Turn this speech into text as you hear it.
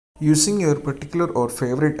Using your particular or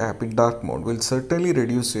favorite app in dark mode will certainly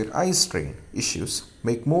reduce your eye strain issues,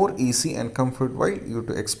 make more easy and comfort while you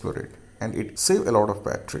to explore it, and it save a lot of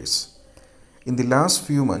batteries. In the last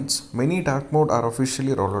few months, many dark mode are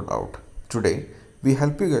officially rolled out. Today, we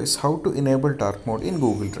help you guys how to enable dark mode in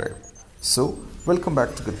Google Drive. So, welcome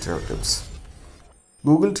back to Good Drive Tips.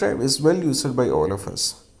 Google Drive is well used by all of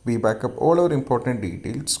us. We back up all our important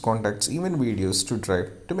details, contacts, even videos to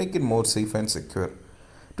Drive to make it more safe and secure.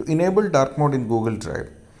 To enable dark mode in Google Drive,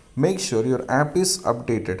 make sure your app is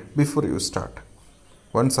updated before you start.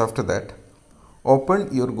 Once after that, open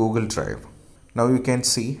your Google Drive. Now you can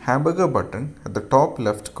see hamburger button at the top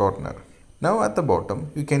left corner. Now at the bottom,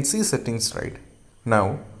 you can see settings right.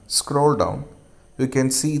 Now scroll down, you can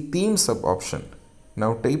see theme sub option.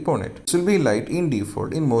 Now tap on it. It will be light in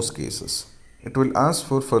default in most cases. It will ask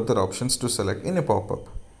for further options to select in a pop-up.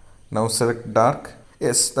 Now select dark.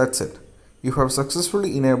 Yes, that's it. You have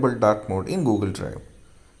successfully enabled dark mode in Google Drive.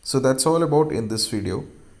 So that's all about in this video.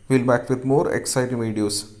 We'll back with more exciting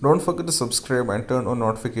videos. Don't forget to subscribe and turn on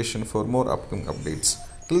notification for more upcoming updates.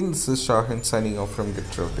 Till then, this is Shahin signing off from Get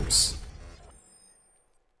Drive Tips.